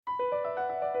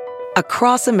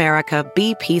Across America,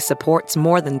 BP supports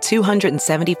more than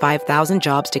 275,000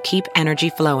 jobs to keep energy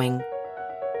flowing.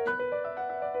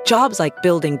 Jobs like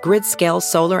building grid-scale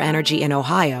solar energy in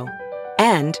Ohio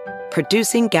and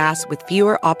producing gas with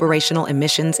fewer operational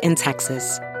emissions in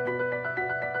Texas.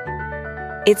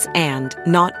 It's and,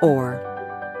 not or.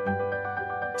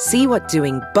 See what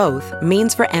doing both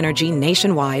means for energy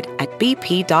nationwide at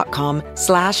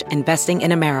bp.com/investing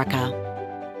in America.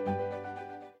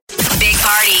 Big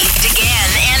Party, DeGan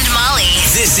and Molly.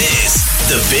 This is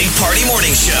the Big Party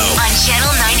Morning Show On Channel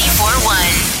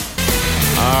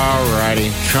 94.1. All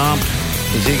righty. Trump,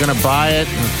 is he going to buy it?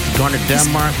 Going to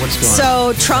Denmark? What's going on?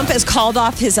 So Trump has called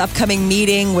off his upcoming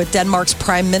meeting with Denmark's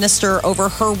prime minister over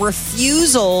her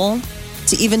refusal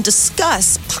to even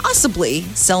discuss possibly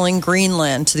selling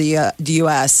Greenland to the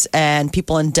U.S. And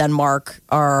people in Denmark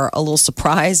are a little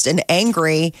surprised and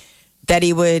angry that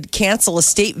he would cancel a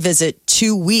state visit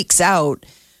 2 weeks out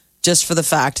just for the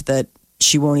fact that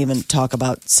she won't even talk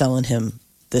about selling him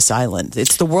this island.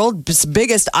 It's the world's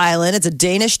biggest island. It's a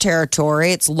Danish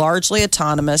territory. It's largely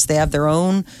autonomous. They have their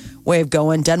own way of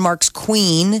going. Denmark's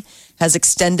queen has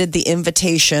extended the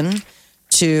invitation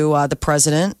to the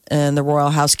president, and the Royal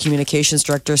House Communications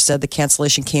Director said the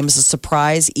cancellation came as a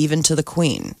surprise even to the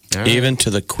queen. Right. Even to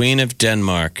the Queen of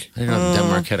Denmark. I didn't know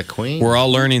Denmark had a queen. We're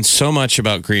all learning so much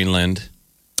about Greenland.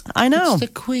 I know. It's the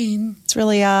queen. It's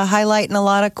really highlighting a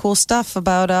lot of cool stuff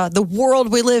about the world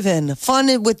we live in.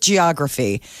 Fun with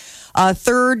geography.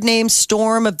 Third named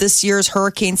storm of this year's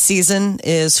hurricane season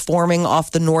is forming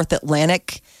off the North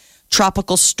Atlantic.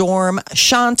 Tropical storm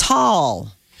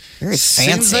Chantal. Very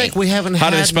fancy. Seems like we haven't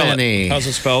had many. How's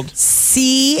it spelled?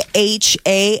 Chantal.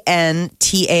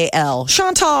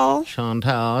 Chantal.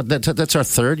 Chantal. That's our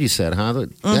third, you said, huh?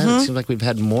 It seems like we've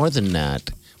had more than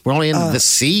that. We're only in the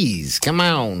seas. Come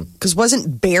on. Because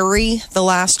wasn't Barry the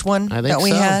last one that we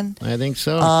had? I think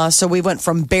so. So we went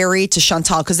from Barry to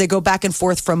Chantal because they go back and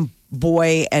forth from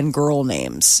boy and girl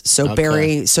names. So Okay.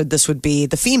 Barry, so this would be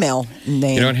the female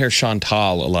name. You don't hear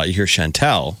Chantal a lot. You hear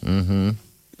Chantel.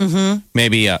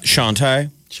 Maybe Shantae.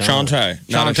 Shantae.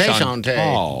 Not a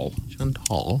Chantal.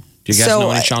 Chantal. Do you guys know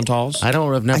any Chantals?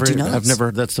 I've never, do not.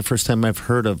 that's the first time I've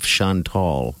heard of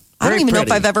Chantal. I don't Very even know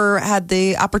pretty. if I've ever had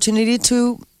the opportunity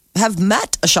to have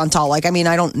met a Chantal. Like, I mean,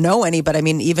 I don't know any, but I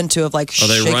mean, even to have like Are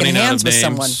they shaken running out hands of with names?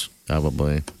 someone.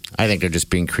 Probably. I think they're just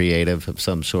being creative of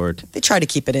some sort. They try to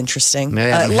keep it interesting. They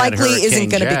haven't had Likely Hurricane isn't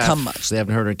going to Jeff. become much. They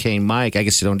haven't Hurricane Mike. I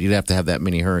guess you'd have to have that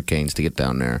many hurricanes to get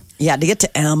down there. Yeah, to get to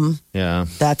M. Yeah.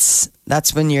 That's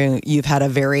when you've had a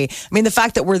very. I mean, the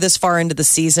fact that we're this far into the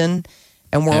season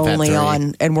and we're I've had only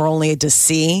three. we're only to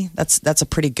C. That's a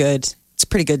pretty good. It's a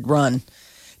pretty good run.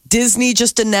 Disney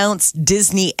just announced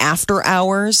Disney After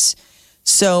Hours.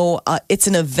 So it's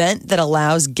an event that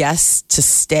allows guests to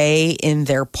stay in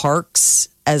their parks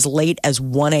as late as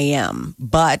 1 a.m.,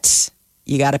 but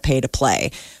you got to pay to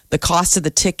play. The cost of the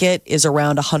ticket is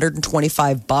around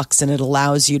 $125, and it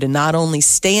allows you to not only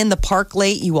stay in the park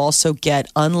late, you also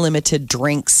get unlimited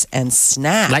drinks and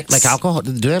snacks. Like alcohol?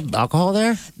 Do they have alcohol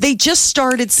there? They just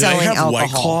started Do they selling have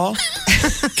alcohol. White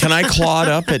Claw? Can I claw it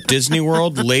up at Disney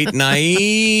World late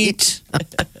night?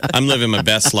 I'm living my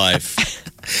best life.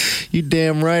 You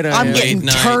damn right I I'm am. getting Late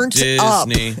night turned up.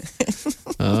 Disney.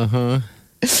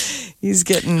 He's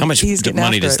getting How much he's getting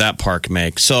money after does it. that park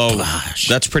make? So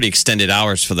that's pretty extended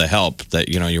hours for the help that,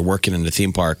 you're working in the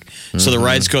theme park. So the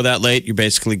rides go that late. You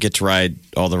basically get to ride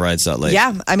all the rides that late.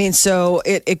 Yeah, I mean, so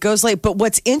it goes late. But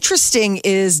what's interesting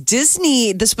is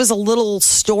Disney, this was a little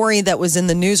story that was in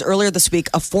the news earlier this week.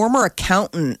 A former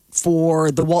accountant for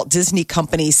the Walt Disney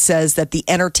Company says that the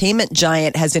entertainment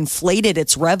giant has inflated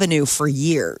its revenue for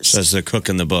years. Says the cook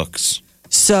in the books.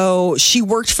 So she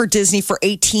worked for Disney for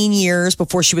 18 years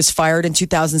before she was fired in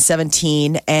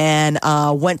 2017 and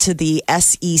went to the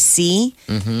SEC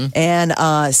and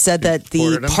said that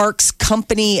Reported him.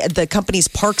 the company's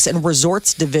Parks and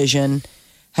Resorts division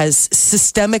has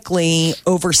systemically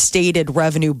overstated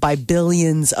revenue by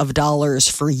billions of dollars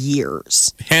for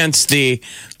years. Hence the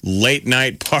late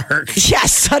night park. Yeah,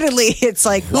 suddenly it's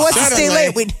like, who wants to stay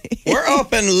late? We're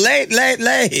open late.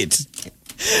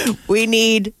 We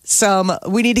need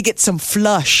to get some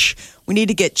flush. We need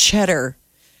to get cheddar,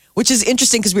 which is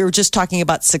interesting because we were just talking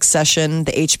about Succession,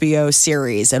 the HBO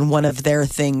series, and one of their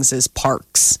things is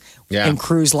parks and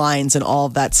cruise lines and all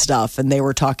of that stuff. And they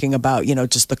were talking about,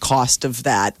 just the cost of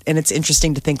that. And it's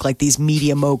interesting to think like these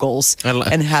media moguls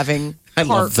and having I parks.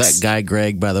 love that guy,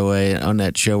 Greg, by the way, on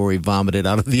that show where he vomited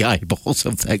out of the eyeballs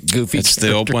of that goofy It's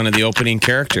character. one of the opening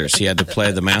characters. He had to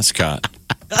play the mascot.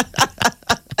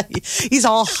 He's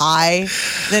all high.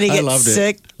 Then he gets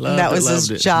sick. Loved that was it, his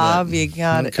loved it. job. But- You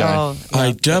got it. Okay. Oh,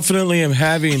 I definitely am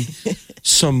having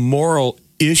some moral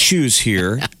issues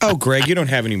here. Oh, Greg, you don't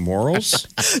have any morals?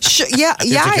 yeah,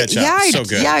 catch up. So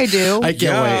good. I do. I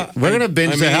can't wait. We're going to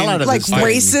binge the hell out of Like this thing.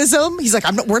 racism. He's like,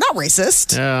 we're not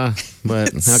racist. Yeah, but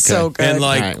okay. So good. And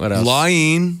like All right, what else?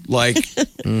 lying, like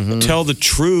tell the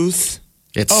truth.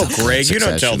 It's Oh, Greg, you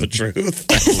don't tell Succession. the truth.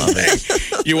 I love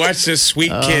it. You watch this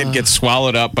sweet kid get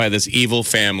swallowed up by this evil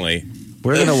family.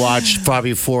 We're going to watch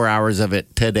probably 4 hours of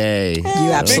it today. You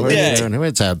absolutely Big day. do.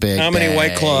 It's a big How many day.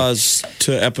 White Claws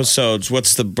to episodes?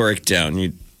 What's the breakdown?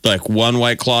 You like one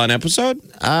White Claw an episode?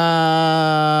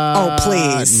 Oh,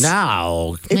 please.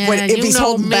 No. If you he's know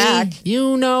holding me. back.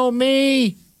 You know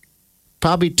me.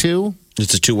 Probably 2.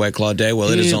 It's a 2 White Claw day? Well,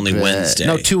 it is You only bet. Wednesday.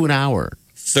 No, 2 an hour.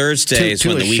 Thursday is Two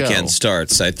when a the weekend show.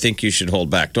 starts. I think you should hold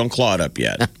back. Don't claw it up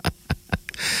yet.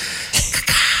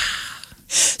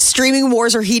 Streaming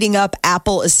wars are heating up.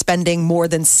 Apple is spending more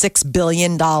than $6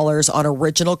 billion on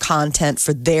original content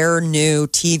for their new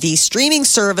TV streaming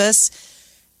service,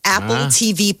 Apple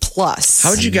TV Plus.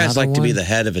 How would you guys Another like to be one? the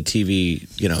head of a TV,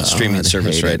 streaming I'd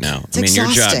service hate right it. now? It's I mean, your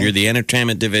job, exhausting. you're the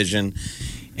entertainment division,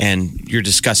 and you're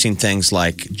discussing things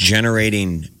like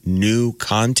generating new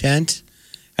content.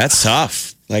 That's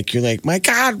tough. Like, you're like, my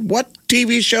God, what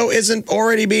TV show isn't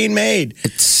already being made?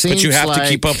 It seems But you have to like-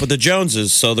 keep up with the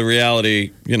Joneses. So the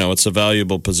reality, it's a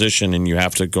valuable position and you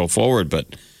have to go forward. But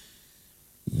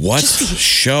what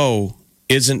show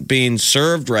isn't being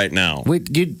served right now?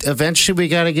 Eventually, we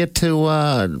got to get to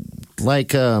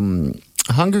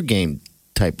Hunger Game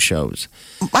type shows.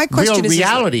 My question Real is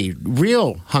reality,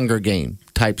 real Hunger Game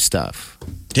type stuff.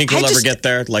 Think we'll I ever just- get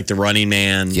there? Like the Running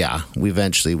Man? Yeah, we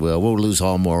eventually will. We'll lose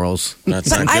all morals. That's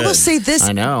But not I good. will say this: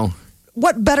 I know.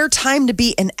 what better time to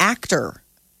be an actor?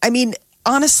 I mean,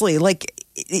 honestly, like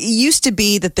it used to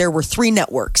be that there were 3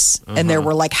 networks and there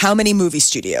were like how many movie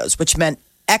studios, which meant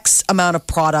X amount of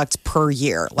product per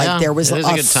year. Like Yeah, there was it is a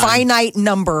a good time. finite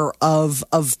number of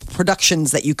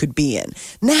productions that you could be in.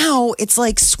 Now it's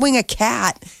like swing a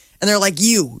cat and they're like,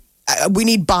 we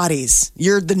need bodies.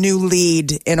 You're the new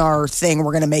lead in our thing.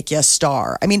 We're going to make you a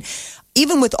star. I mean,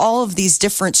 even with all of these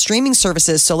different streaming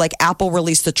services, so like Apple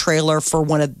released the trailer for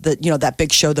one of the, that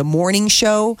big show, The Morning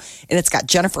Show, and it's got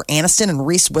Jennifer Aniston and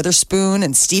Reese Witherspoon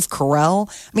and Steve Carell.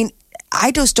 I mean,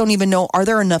 I just don't even know, are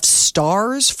there enough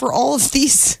stars for all of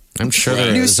these? I'm sure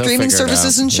there New is. They'll streaming figure it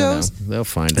services out, and shows? They'll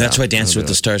find out. That's why Dancing They'll with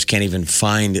do the Stars can't even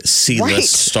find C-list Right.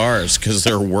 stars because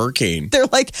they're working. They're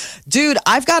like, dude,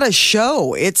 I've got a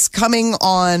show. It's coming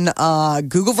on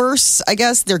Googleverse, I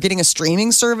guess. They're getting a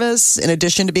streaming service. In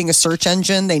addition to being a search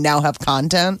engine, they now have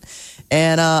content.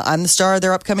 And I'm the star of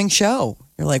their upcoming show.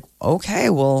 You're like, okay,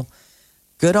 well,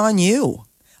 good on you.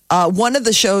 One of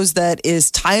the shows that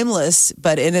is timeless,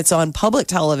 and it's on public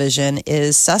television,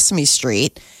 is Sesame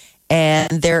Street.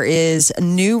 And there is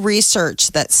new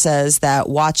research that says that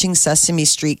watching Sesame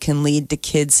Street can lead to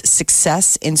kids'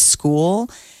 success in school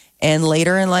and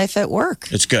later in life at work.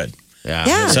 It's good.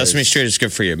 Yeah. Sesame Street is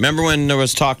good for you. Remember when there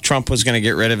was talk Trump was going to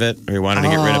get rid of it? Or he wanted to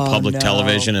get rid of public no.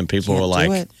 television and people Can't were do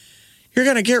like, it. you're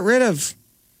going to get rid of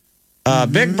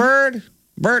Big Bird,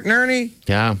 Bert and Ernie?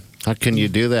 Yeah. How can you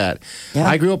do that? Yeah.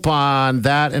 I grew up on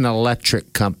that and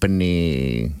Electric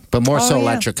Company, but more so yeah.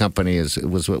 Electric Company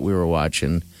was what we were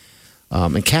watching.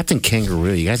 And Captain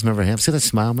Kangaroo, you guys remember him? See that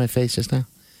smile on my face just now?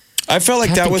 I felt like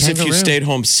Captain that was if you Kangaroo. stayed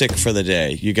home sick for the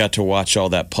day. You got to watch all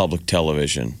that public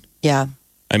television. Yeah.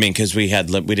 I mean, because we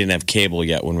didn't have cable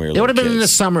yet when we were It would have been in the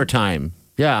kids. summertime.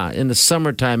 Yeah, in the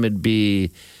summertime,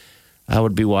 I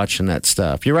would be watching that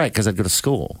stuff. You're right, because I'd go to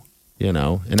school,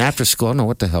 And after school, I don't know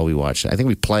what the hell we watched. I think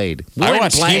we played. We I went and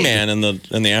watched played. He-Man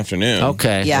in the afternoon.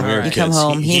 Okay. Yeah. When we were You come kids.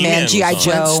 home, He-Man, was G.I. on.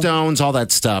 Joe. Flintstones, all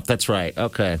that stuff. That's right.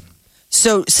 Okay.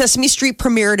 So Sesame Street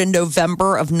premiered in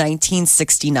November of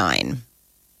 1969.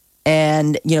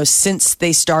 And, since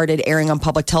they started airing on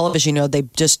public television, they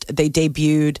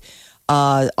debuted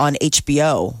on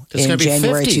HBO It's in gonna be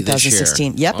January 50 this year.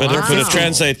 2016. Yep. But Wow. it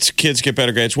translates, kids get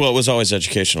better grades. Well, it was always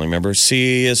educational. Remember,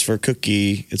 C is for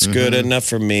cookie. It's good enough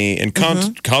for me. And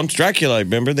Count Dracula,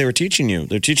 remember, they were teaching you.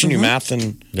 They're teaching you math.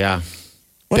 And Yeah.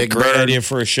 what Big a great Bird. idea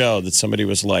for a show that somebody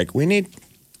was like, we need,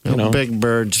 Big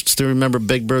Bird. Still remember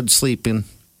Big Bird sleeping.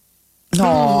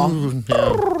 Aw.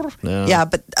 Yeah. Yeah,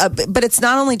 but it's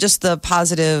not only just the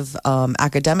positive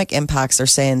academic impacts. They're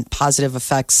saying positive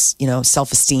effects,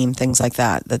 self-esteem, things like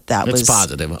that. That It's was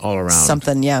positive all around.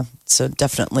 something, yeah. So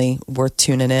definitely worth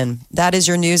tuning in. That is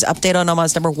your news update on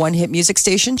Omaha's number 1 hit music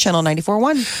station, Channel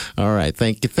 94.1. All right.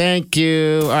 Thank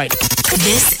you. All right.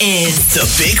 This is The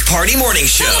Big Party Morning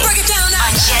Show.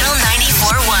 on Channel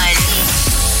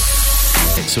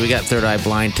 94.1. fantastic. So we got Third Eye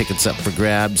Blind tickets up for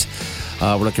grabs.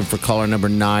 We're looking for caller number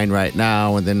 9 right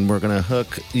now, and then we're going to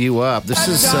hook you up. This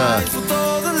is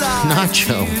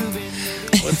Nacho.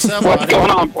 What's up, What's buddy?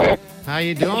 going on, boy? How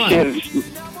you doing?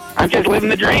 I'm just living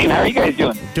the dream. How are you guys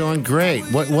doing? Doing great.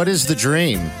 What is the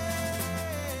dream?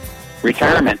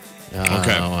 Retirement.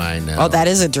 Okay. Oh, I know. Oh, that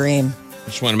is a dream.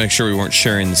 Just want to make sure we weren't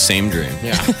sharing the same dream.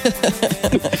 Yeah.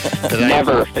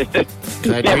 Never. I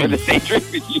Never dream- the same dream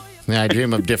with you. Yeah, I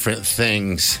dream of different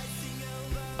things.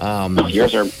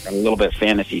 Yours are a little bit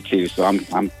fantasy too, so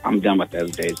I'm done with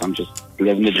those days. I'm just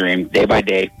living the dream day by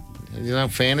day. You know,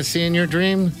 fantasy in your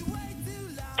dream?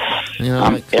 You know,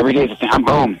 like, Every day is the same. I'm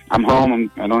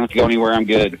home. I don't have to go anywhere. I'm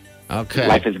good. okay.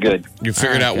 Life is good. You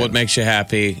figured out Okay. what makes you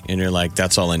happy, and you're like,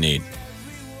 that's all I need.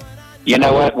 You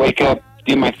know what? Wake up,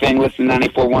 do my thing, listen to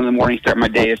 94.1 in the morning, start my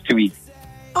day. It's too easy.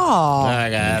 Oh, I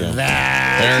got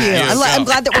that. There you. you go. I'm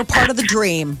glad that we're part of the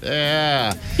dream.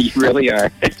 Yeah. You really are.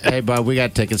 Hey, bud, we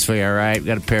got tickets for you, all right? We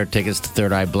got a pair of tickets to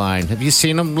Third Eye Blind. Have you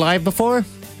seen them live before?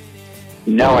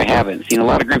 No, I haven't. Seen a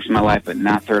lot of groups in my life, but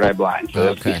not Third Eye Blind. So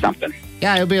that'll Okay. be something.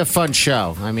 Yeah, it'll be a fun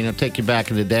show. I mean, it'll take you back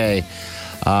in the day.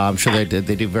 I'm sure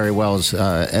they do very well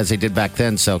as they did back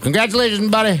then. So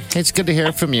congratulations, buddy. It's good to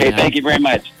hear from you. Hey, thank you very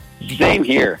much. Same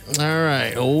here. All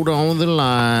right, hold on the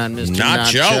line, Mr.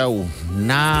 Nacho.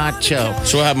 Nacho.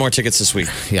 So we'll have more tickets this week.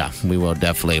 Yeah, we will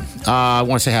definitely. I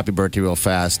want to say happy birthday real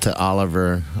fast to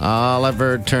Oliver.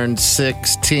 Oliver turned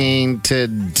 16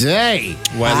 today.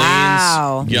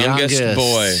 Wow. Wileen's youngest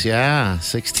boy. Yeah,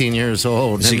 16 years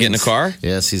old. Is he getting a car?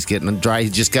 Yes, he's getting a drive. He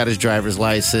just got his driver's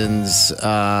license.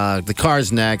 The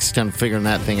car's next. Kind of figuring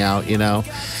that thing out, you know.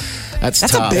 That's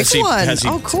That's tough. a big one. has he-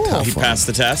 Oh, cool. He passed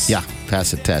the test? Yeah, pass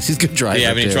the test. He's a good driver. Did he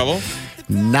have any too. trouble?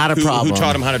 Not a problem. Who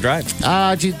taught him how to drive?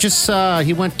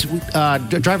 He went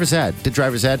to driver's ed. Did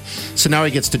driver's ed. So now he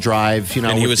gets to drive. You know,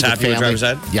 And he with was the happy with family. driver's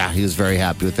ed? Yeah, he was very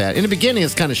happy with that. In the beginning,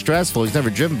 it's kind of stressful. He's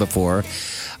never driven before.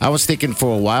 I was thinking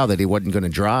for a while that he wasn't going to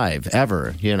drive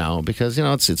ever. You know, because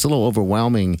it's a little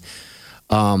overwhelming.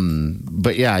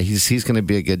 But yeah, he's going to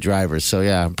be a good driver. So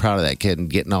yeah, I'm proud of that kid and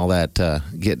getting all that.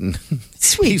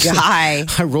 Sweet guy.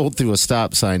 I rolled through a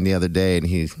stop sign the other day, and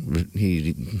he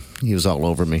was all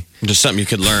over me. Just something you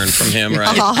could learn from him,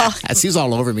 right? Yes, he's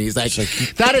all over me. He's like,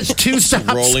 that is 2 stop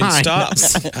Rolling signs.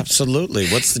 stops. Absolutely.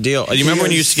 What's the deal? You remember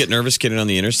when you used to get nervous getting on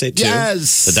the interstate too?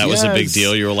 Yes, That was a big yes.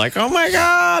 deal. You were like, oh my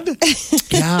God.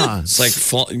 Yeah, It's like,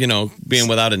 being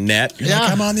without a net. You're like, Yeah.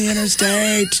 I'm on the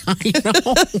interstate.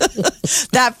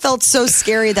 That felt so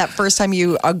scary that first time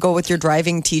you go with your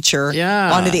driving teacher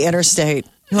Yeah. onto the interstate.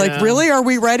 You're like, Yeah. really? Are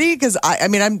we ready? Because I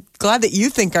mean, I'm glad that you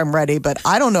think I'm ready, but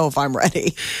I don't know if I'm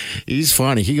ready. he's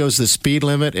funny. He goes the speed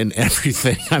limit and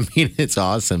everything. I mean, it's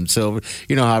awesome. So,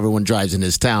 you know how everyone drives in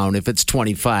his town. If it's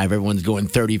 25, everyone's going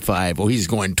 35. Well, he's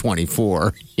going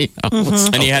 24. You know?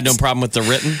 And he had no problem with the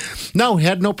written? No, he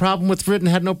had no problem with written,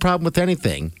 had no problem with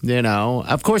anything. You know,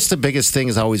 of course, the biggest thing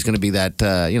is always going to be that,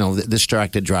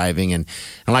 distracted driving. And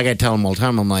like I tell him all the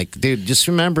time, I'm like, dude, just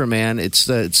remember, man, it's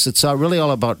really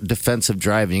all about defensive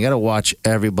driving. You got to watch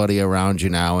everybody around you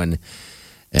now. And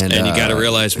you got to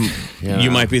realize yeah. you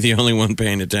might be the only one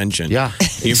paying attention. Yeah,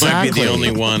 You might be exactly. the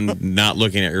only one not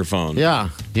looking at your phone. Yeah,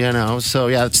 so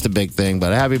yeah, that's the big thing.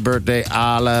 But happy birthday,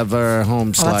 Oliver Home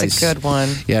Oh, Slice. that's a good one.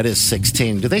 Yeah, it is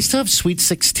 16. Do they still have Sweet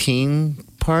 16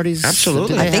 parties? Absolutely.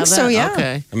 Do they I think have so, that? yeah.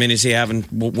 Okay. I mean, is he having,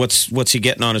 what's he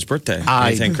getting on his birthday?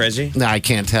 Anything crazy? No, I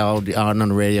can't tell on the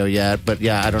radio yet, but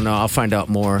yeah, I don't know. I'll find out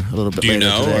more a little bit Do you later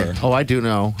know, today. or- Oh, I do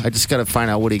know. I just got to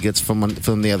find out what he gets from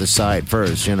the other side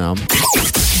first, you know.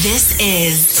 This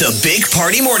is The Big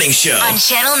Party Morning Show. on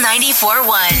Channel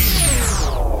 94.1.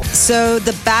 So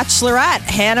the Bachelorette,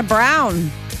 Hannah Brown,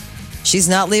 she's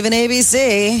not leaving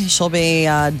ABC. She'll be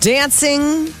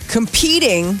dancing,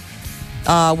 competing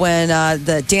when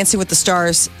the Dancing with the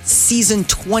Stars season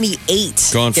 28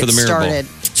 Going for the gets mirror started.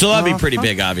 ball. So that'll be pretty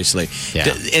big, obviously.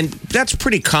 Yeah. And that's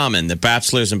pretty common that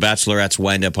bachelors and bachelorettes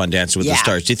wind up on Dancing with the Yeah.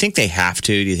 Stars. Do you think they have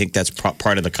to? Do you think that's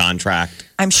part of the contract?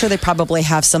 I'm sure they probably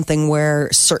have something where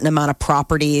a certain amount of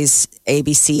properties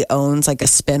ABC owns, like a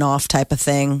spin-off type of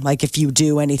thing. Like if you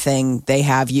do anything, they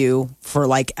have you for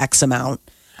like X amount.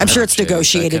 I'm sure it's Jeez, I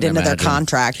negotiated can into their imagine.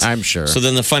 contract. I'm sure. So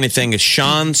then the funny thing is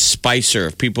Sean Spicer,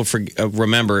 if people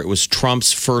remember, it was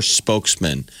Trump's first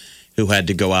spokesman who had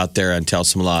to go out there and tell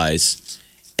some lies.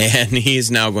 And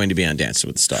he's now going to be on Dancing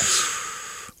with the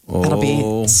Stars. That'll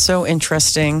be so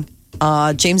interesting.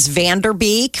 James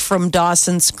Vanderbeek from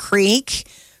Dawson's Creek,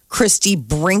 Christy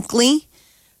Brinkley,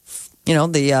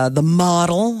 the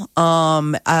model.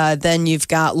 Then you've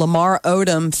got Lamar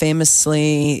Odom,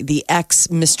 famously the ex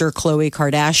Mr. Khloe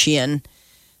Kardashian.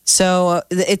 So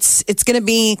it's going to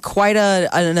be quite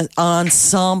an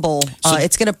ensemble.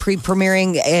 It's going to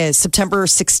premiering September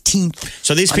 16th.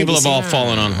 So these people have all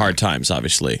fallen on hard times,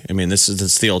 obviously. I mean, this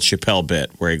is the old Chappelle bit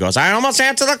where he goes, I almost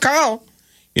answered the call.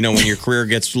 You know, when your career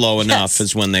gets low enough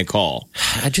is when they call.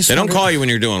 They don't call you when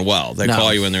you're doing well. They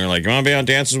call you when they're like, you want to be on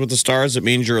Dances with the Stars? It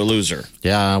means you're a loser.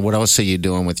 Yeah, what else are you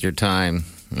doing with your time?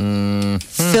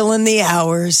 Filling the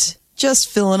hours. Just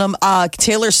filling them.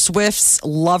 Taylor Swift's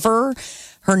Lover,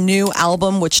 her new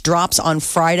album, which drops on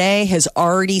Friday, has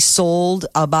already sold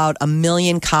about 1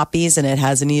 million copies, and it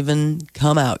hasn't even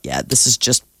come out yet. This is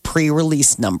just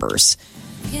pre-release numbers.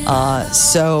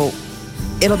 So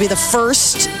it'll be the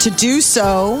first to do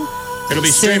so. It'll be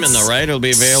streaming, though, right? It'll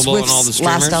be available on all the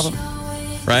streamers? Last album.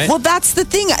 Right? Well, that's the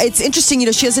thing. It's interesting. You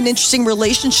know, she has an interesting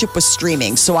relationship with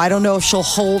streaming. So I don't know if she'll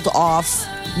hold off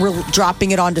dropping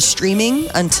it onto streaming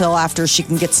until after she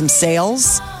can get some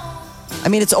sales. I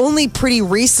mean, it's only pretty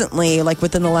recently, like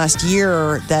within the last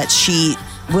year, that she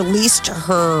released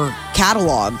her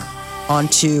catalog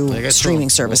onto streaming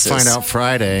services. We'll find out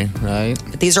Friday, right?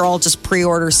 But these are all just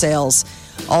pre-order sales.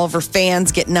 All of her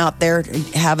fans getting out there,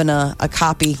 having a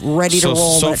copy ready to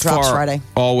roll when it drops Friday.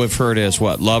 All we've heard is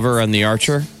what? Lover and the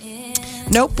Archer?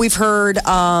 Nope, we've heard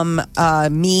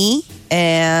Me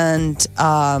and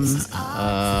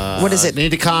what is it?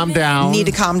 Need to Calm Down. Need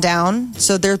to Calm Down.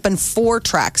 So there's been 4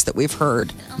 tracks that we've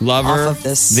heard. Lover, off of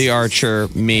this. The Archer,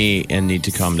 Me, and Need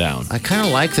to Calm Down. I kind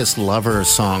of like this Lover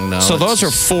song, though. So those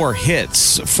are 4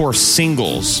 hits, 4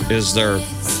 singles. Is there?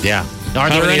 Yeah. Are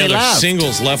there any other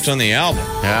singles left on the album?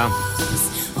 Yeah.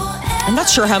 I'm not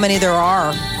sure how many there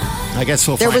are. I guess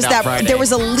we'll find out Friday. There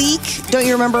was a leak, don't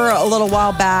you remember, a little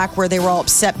while back where they were all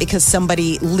upset because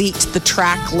somebody leaked the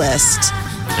track list.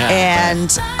 Yeah,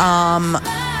 and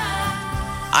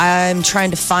I'm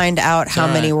trying to find out how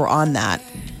many were on that.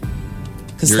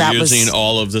 You're using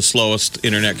all of the slowest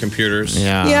internet computers?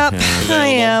 Yeah. Yep, I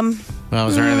am. Well,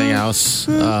 is there anything else?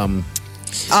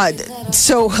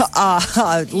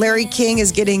 Larry King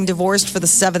is getting divorced for the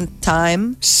 7th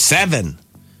time. 7?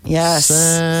 Yes.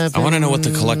 7. I want to know what the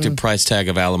collective price tag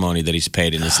of alimony that he's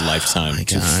paid in his lifetime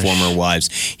to former wives.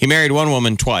 He married one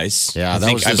woman twice. Yeah, I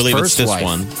believe it's this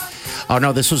one. Oh,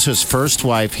 no, this was his first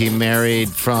wife. He married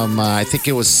from, I think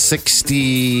it was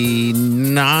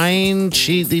 69.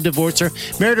 He divorced her.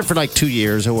 Married her for like 2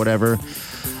 years or whatever.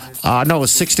 No, it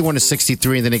was 61 to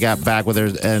 63, and then he got back with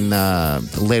her and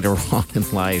later on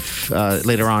in life,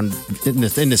 later on in the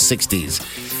 60s.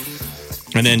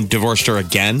 And then divorced her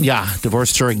again? Yeah,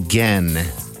 divorced her again.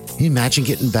 Can you imagine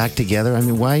getting back together? I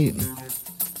mean, why?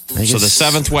 So the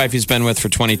 7th wife he's been with for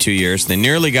 22 years. They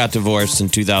nearly got divorced in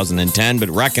 2010, but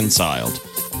reconciled.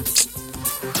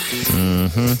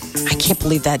 Mm-hmm. I can't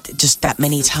believe that just that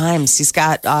many times. He's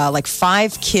got like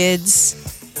 5 kids.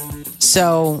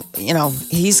 So, you know,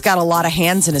 he's got a lot of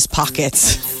hands in his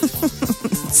pockets.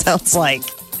 Sounds like.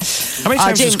 How many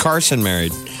times was Carson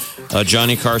married?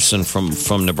 Johnny Carson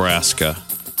from Nebraska.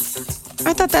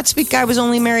 I thought that sweet guy was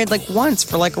only married like once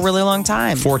for like a really long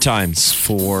time. 4 times.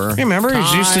 4. Remember,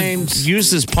 he used to use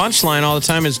his punchline all the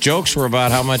time. His jokes were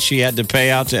about how much he had to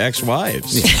pay out to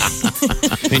ex-wives. Yeah.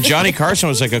 I mean, Johnny Carson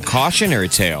was like a cautionary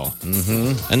tale.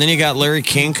 Mm-hmm. And then you got Larry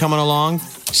King coming along.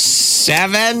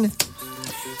 7?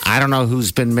 I don't know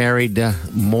who's been married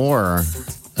more.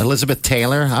 Elizabeth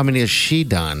Taylor, how many has she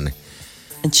done?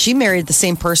 And she married the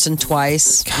same person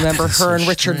twice. God, remember, her and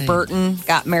Richard strange. Burton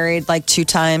got married like 2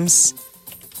 times.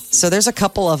 So there's a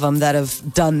couple of them that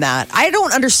have done that. I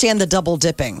don't understand the double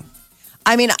dipping.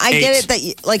 I mean, I get it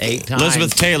that like 8 times.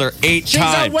 Elizabeth Taylor, 8 She's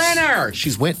times. a winner.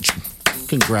 She's win.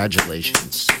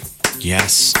 Congratulations.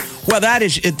 Yes. Well,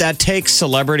 that takes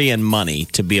celebrity and money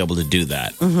to be able to do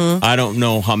that. Mm-hmm. I don't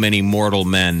know how many mortal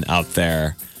men out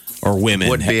there or women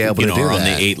would be able to do are that on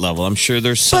the 8 level. I'm sure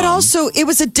there's some. But also, it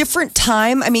was a different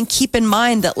time. I mean, keep in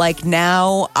mind that, like,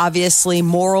 now, obviously,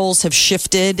 morals have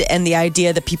shifted and the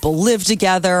idea that people live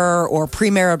together or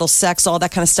premarital sex, all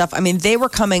that kind of stuff. I mean, they were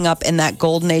coming up in that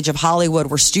golden age of Hollywood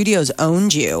where studios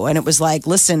owned you. And it was like,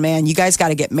 listen, man, you guys got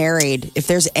to get married. If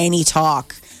there's any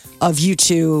talk of you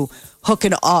two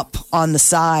hooking up on the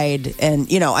side.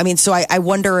 And, you know, I mean, so I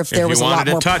wonder if there was a lot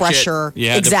more pressure. You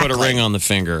had to put a ring on the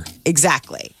finger.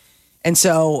 Exactly. And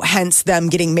so, hence them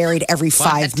getting married every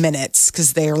 5 minutes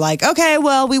because they're like, okay,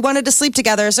 well, we wanted to sleep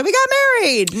together, so we got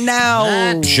married. Now,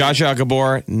 Zsa Zsa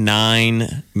Gabor,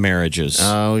 9 marriages.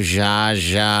 Oh, Zsa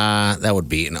Zsa. That would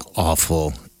be an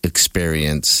awful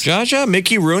experience. Zsa Zsa,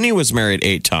 Mickey Rooney was married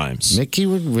 8 times. Mickey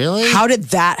would really? How did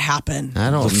that happen? I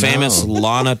don't know. The famous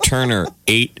Lana Turner,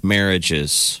 8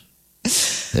 marriages.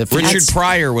 Richard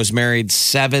Pryor was married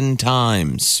 7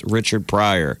 times. Richard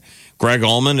Pryor. Greg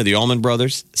Allman of the Allman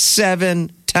Brothers,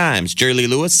 7 times. Jerry Lee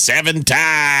Lewis, 7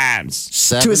 times.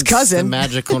 Seven's To his cousin. the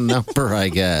magical number, I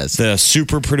guess. The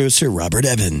super producer, Robert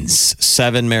Evans,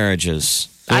 7 marriages.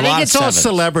 I think it's all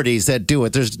celebrities that do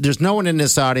it. There's no one in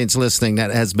this audience listening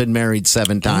that has been married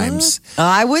 7 times.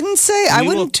 I wouldn't say. I We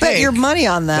will wouldn't bet take your money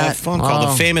on That that. phone call.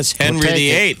 The famous Henry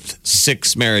take VIII,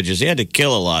 6 marriages. He had to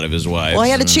kill a lot of his wives. Well,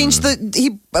 he had to change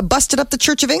he busted up the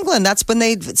Church of England. That's when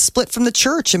they split from the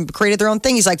church and created their own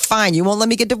thing. He's like, fine, you won't let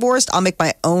me get divorced? I'll make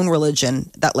my own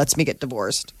religion that lets me get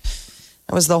divorced.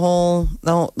 That was the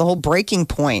whole breaking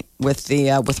point with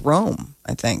with Rome,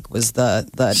 I think, was the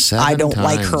 7 I don't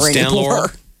like her Stan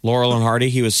anymore. Laurel and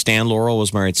Hardy. Stan Laurel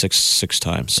was married six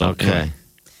times. So, Okay.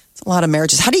 It's a lot of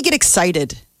marriages. How do you get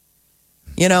excited?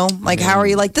 You know, like, how are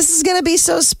you like, this is going to be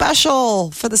so special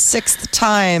for the 6th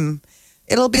time.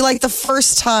 It'll be like the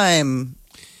first time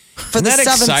for the Isn't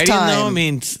that 7th exciting, time. though? I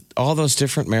mean, all those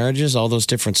different marriages, all those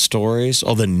different stories,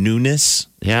 all the newness.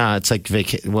 Yeah, it's like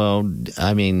well,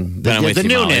 I mean, But I'm with the you,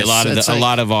 Molly. newness. A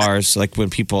lot of ours, like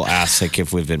when people ask like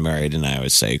if we've been married, and I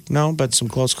always say no, but some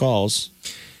close calls.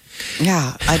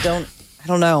 Yeah, I don't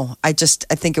know. I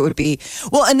think it would be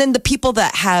well, and then the people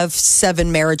that have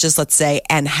 7 marriages, let's say,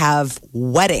 and have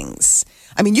weddings.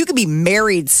 I mean, you could be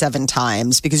married 7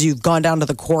 times because you've gone down to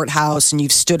the courthouse and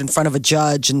you've stood in front of a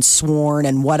judge and sworn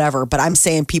and whatever. But I'm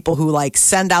saying people who like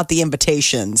send out the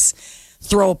invitations,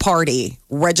 throw a party,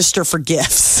 register for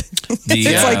gifts.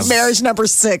 It's like marriage number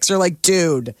 6. You're like,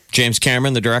 dude. James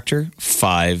Cameron, the director,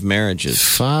 5 marriages.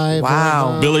 5.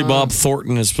 Wow. Billy Bob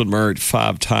Thornton has been married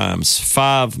 5 times.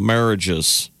 5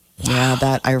 marriages. Yeah,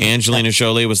 that I. Angelina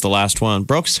Jolie was the last one.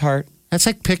 Broke his heart. That's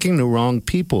like picking the wrong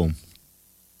people.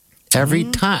 Every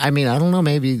time. I mean, I don't know.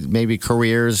 Maybe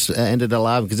careers ended a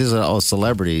lot because these are all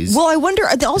celebrities. Well, I wonder.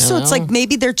 Also, You it's know? like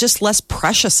maybe they're just less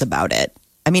precious about it.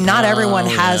 I mean, not everyone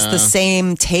has the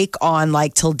same take on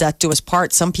like till death do us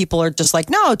part. Some people are just like,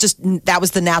 no, just that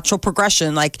was the natural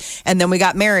progression. Like, and then we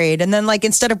got married. And then like,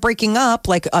 instead of breaking up,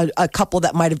 like a couple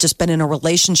that might've just been in a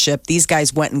relationship, these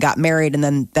guys went and got married and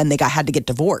then they had to get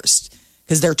divorced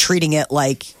because they're treating it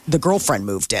like the girlfriend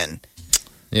moved in.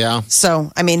 Yeah.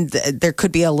 So, I mean, there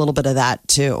could be a little bit of that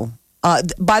too.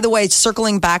 By the way,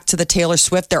 circling back to the Taylor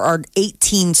Swift, there are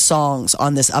 18 songs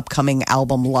on this upcoming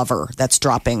album, Lover, that's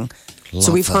dropping.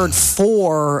 So we've heard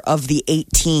 4 of the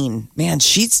 18. Man,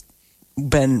 she's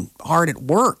been hard at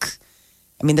work.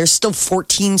 I mean, there's still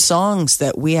 14 songs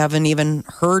that we haven't even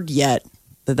heard yet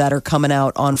that are coming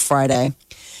out on Friday.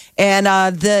 And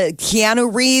the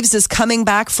Keanu Reeves is coming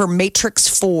back for Matrix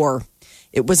 4.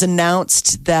 It was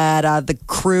announced that the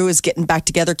crew is getting back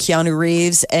together. Keanu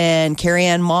Reeves and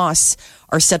Carrie-Anne Moss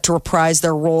are set to reprise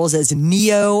their roles as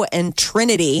Neo and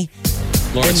Trinity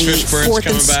Lawrence in the Fishburne's 4th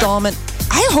coming installment.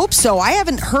 I hope so. I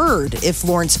haven't heard if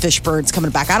Lawrence Fishburne's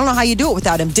coming back. I don't know how you do it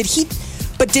without him. Did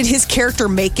his character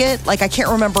make it? Like, I can't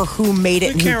remember who made it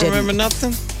back. and You who can't didn't. remember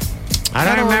nothing. I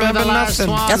don't remember the last one.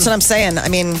 That's what I'm saying. I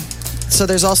mean, so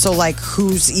there's also like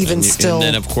who's even still. And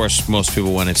then, of course, most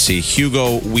people want to see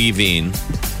Hugo Weaving,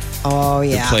 Oh who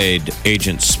yeah. played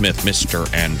Agent Smith,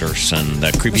 Mr. Anderson,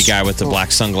 that creepy guy with the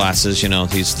black sunglasses. You know,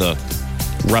 he's the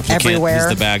replicant. Everywhere.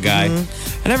 He's the bad guy.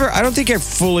 I don't think I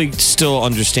fully still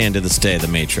understand to this day the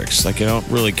Matrix. Like, I don't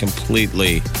really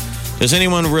completely. Does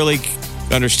anyone really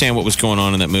understand what was going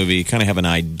on in that movie? You kind of have an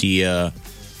idea.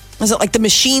 Was it like the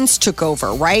machines took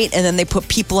over, right? And then they put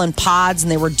people in pods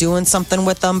and they were doing something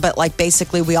with them. But like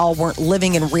basically we all weren't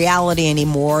living in reality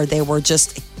anymore. They were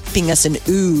just keeping us in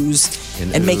ooze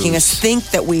and making us think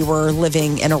that we were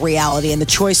living in a reality. And the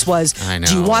choice was, I know.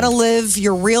 do you want to live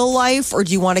your real life or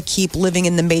do you want to keep living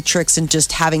in the Matrix and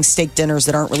just having steak dinners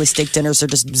that aren't really steak dinners? They're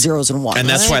just zeros and ones. And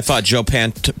that's why I thought Joe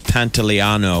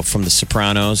Pantoliano from The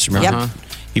Sopranos, remember? Yep.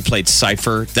 He played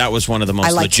Cypher. That was one of the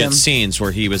most liked legit him. scenes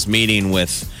where he was meeting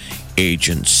with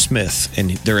Agent Smith,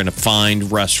 and they're in a fine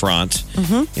restaurant,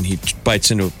 and he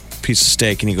bites into a piece of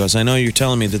steak, and he goes, I know you're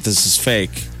telling me that this is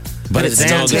fake. But it's I know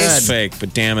damn this good. is fake,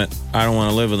 but damn it, I don't want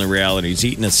to live in the reality. He's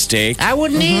eating a steak. I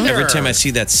wouldn't either. Every time I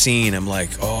see that scene, I'm like,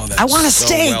 oh, that's I want a so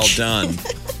steak. well done.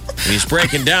 And he's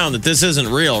breaking down that this isn't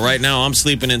real. Right now, I'm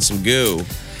sleeping in some goo.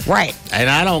 Right. And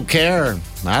I don't care.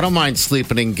 I don't mind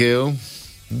sleeping in goo.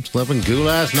 I slept in goo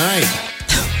last night.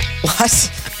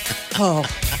 What? Oh.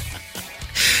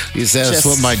 You said that's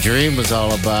what my dream was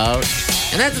all about.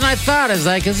 And that's what I thought. I was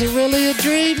like, is it really a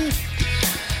dream?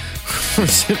 Or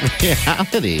is it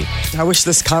reality? I wish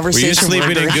this Were conversation you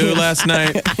sleeping in around. goo last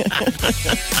night?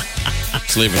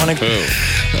 Sleeping in poo.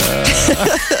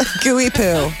 Gooey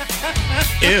poo.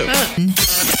 Ew.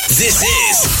 This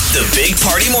is the Big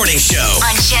Party Morning Show.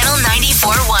 On Channel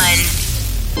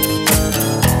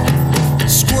 94.1.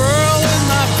 Squirrel in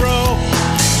my fro.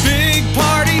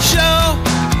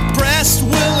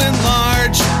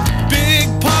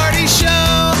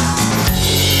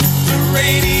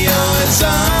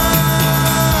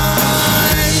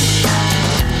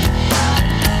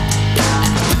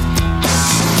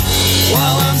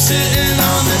 sitting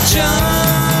on the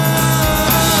john.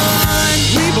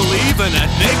 We believe in a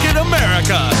naked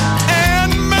America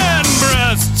and man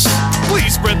breasts.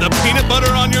 Please spread the peanut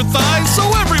butter on your thighs so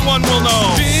everyone will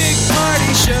know. Big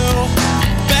party show.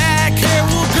 Back hair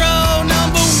will grow.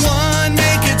 Number one,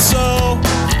 make it so.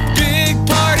 Big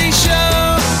party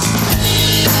show.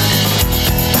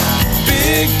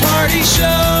 Big party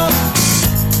show.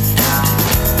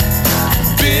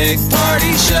 Big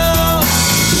party show.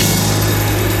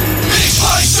 Big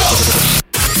party show.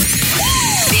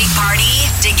 Big Party,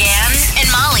 DeGan, and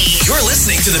Molly You're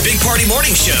listening to the Big Party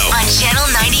Morning Show. on Channel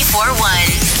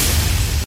 94.1.